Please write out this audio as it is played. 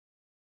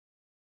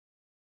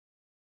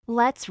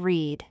Let's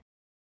read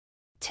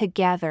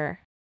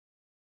together.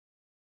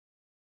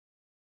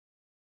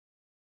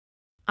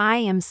 I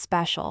am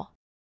special.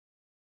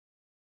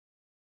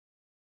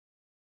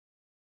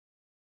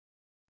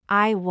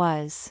 I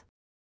was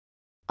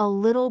a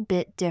little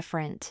bit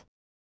different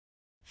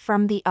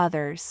from the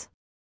others,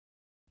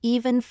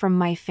 even from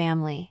my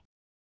family.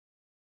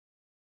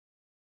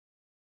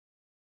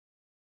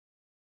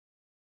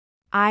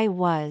 I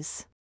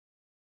was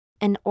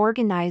an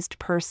organized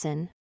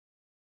person.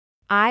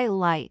 I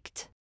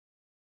liked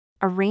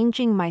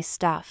arranging my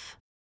stuff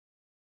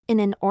in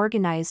an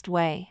organized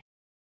way.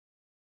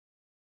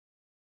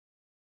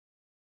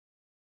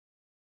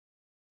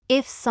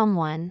 If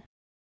someone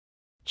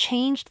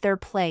changed their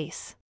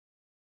place,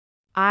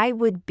 I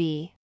would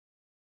be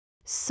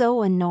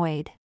so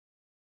annoyed.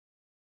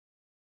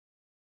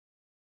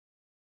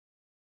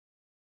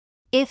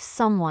 If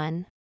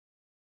someone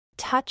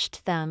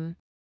touched them,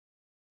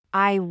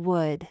 I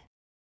would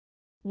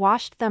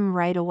wash them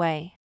right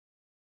away.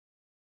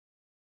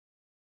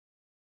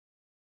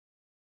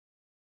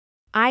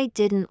 I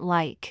didn't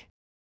like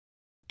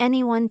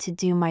anyone to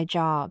do my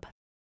job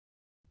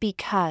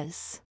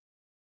because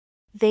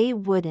they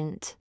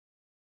wouldn't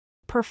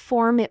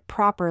perform it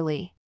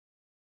properly.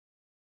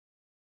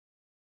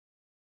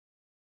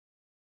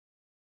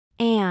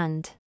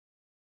 And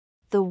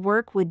the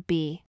work would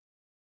be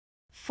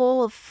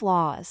full of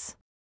flaws.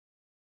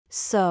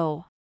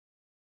 So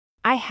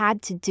I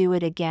had to do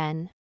it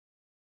again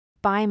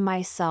by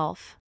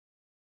myself.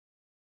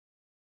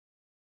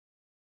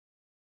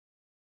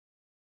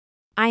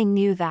 I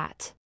knew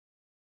that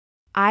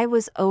I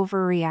was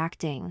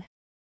overreacting,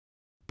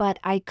 but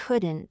I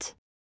couldn't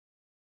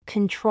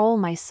control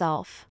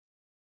myself.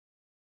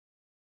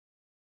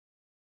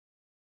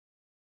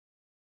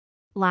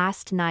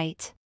 Last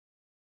night,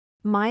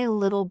 my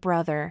little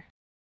brother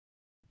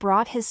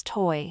brought his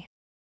toy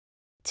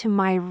to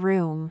my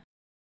room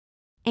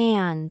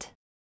and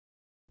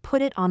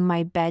put it on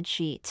my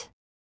bedsheet.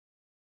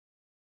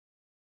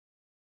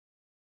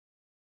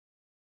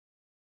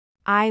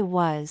 I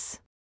was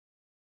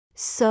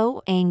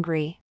so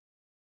angry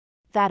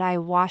that I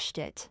washed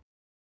it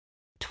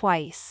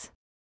twice.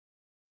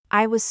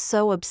 I was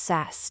so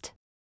obsessed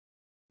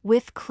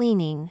with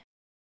cleaning.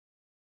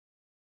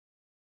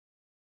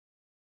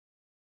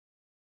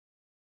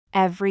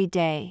 Every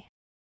day,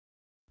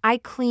 I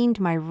cleaned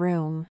my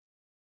room,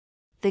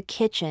 the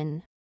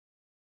kitchen,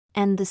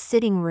 and the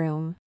sitting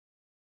room.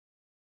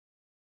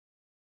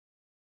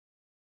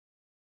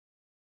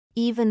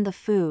 Even the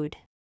food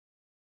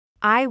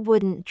I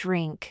wouldn't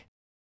drink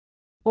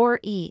or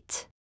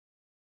eat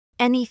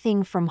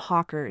anything from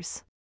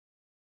hawkers.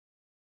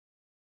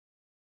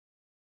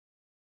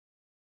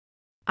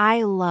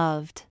 I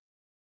loved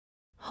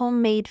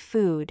homemade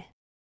food.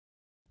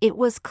 It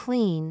was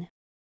clean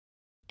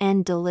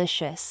and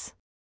delicious.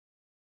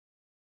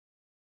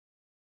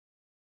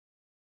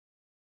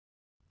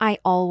 I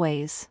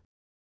always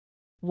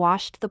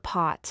washed the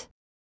pot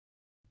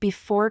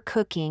before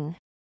cooking,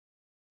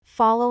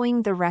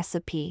 following the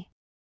recipe,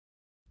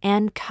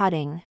 and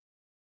cutting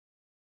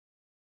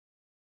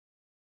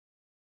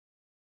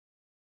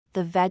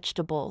the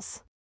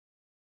vegetables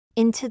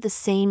into the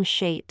same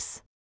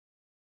shapes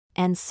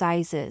and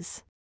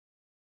sizes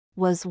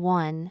was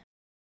one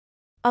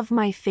of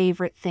my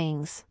favorite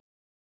things.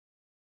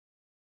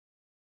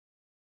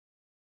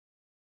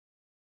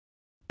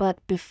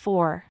 But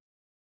before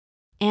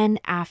and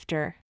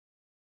after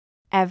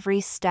every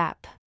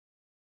step,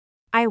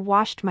 I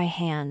washed my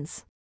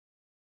hands.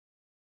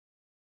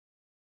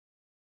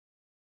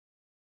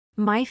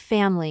 My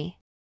family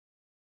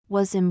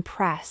was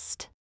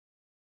impressed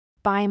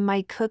by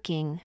my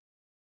cooking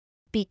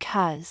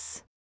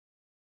because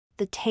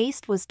the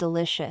taste was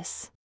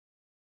delicious.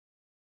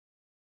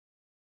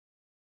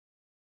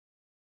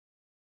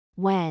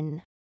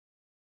 When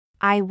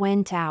I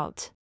went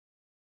out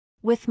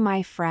with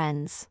my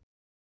friends,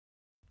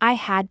 I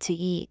had to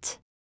eat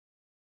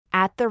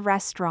at the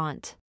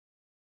restaurant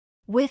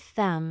with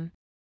them.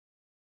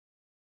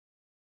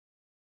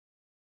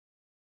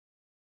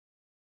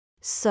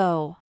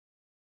 So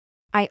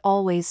I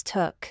always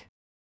took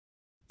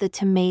the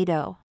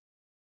tomato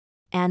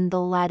and the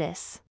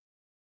lettuce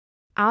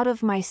out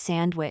of my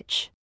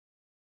sandwich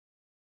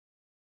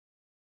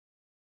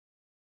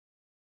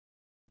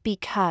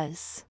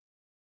because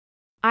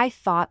I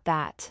thought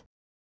that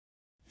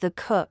the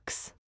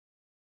cooks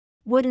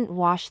wouldn't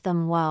wash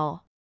them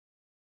well.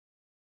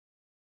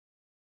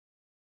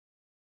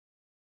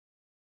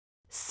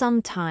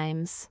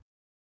 Sometimes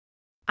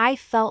I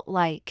felt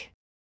like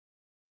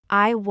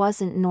I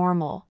wasn't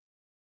normal.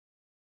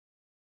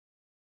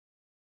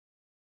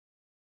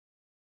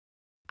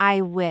 I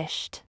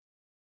wished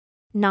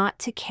not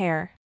to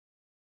care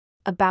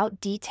about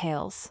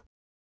details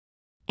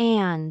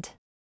and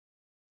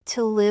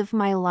to live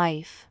my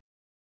life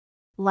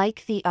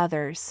like the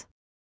others.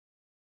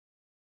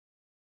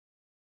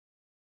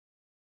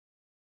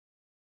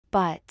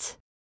 But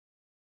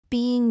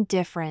being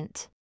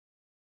different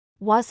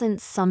wasn't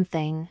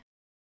something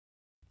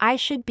I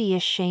should be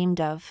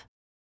ashamed of.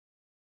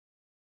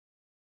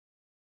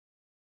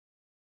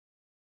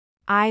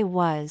 I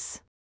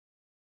was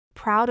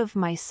proud of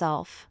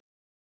myself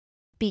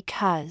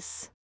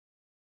because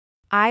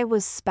I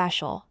was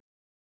special.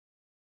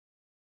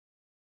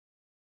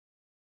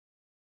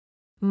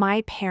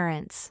 My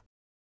parents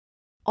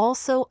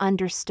also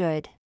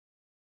understood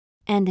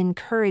and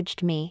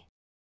encouraged me,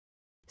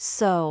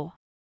 so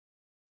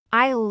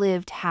I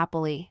lived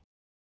happily.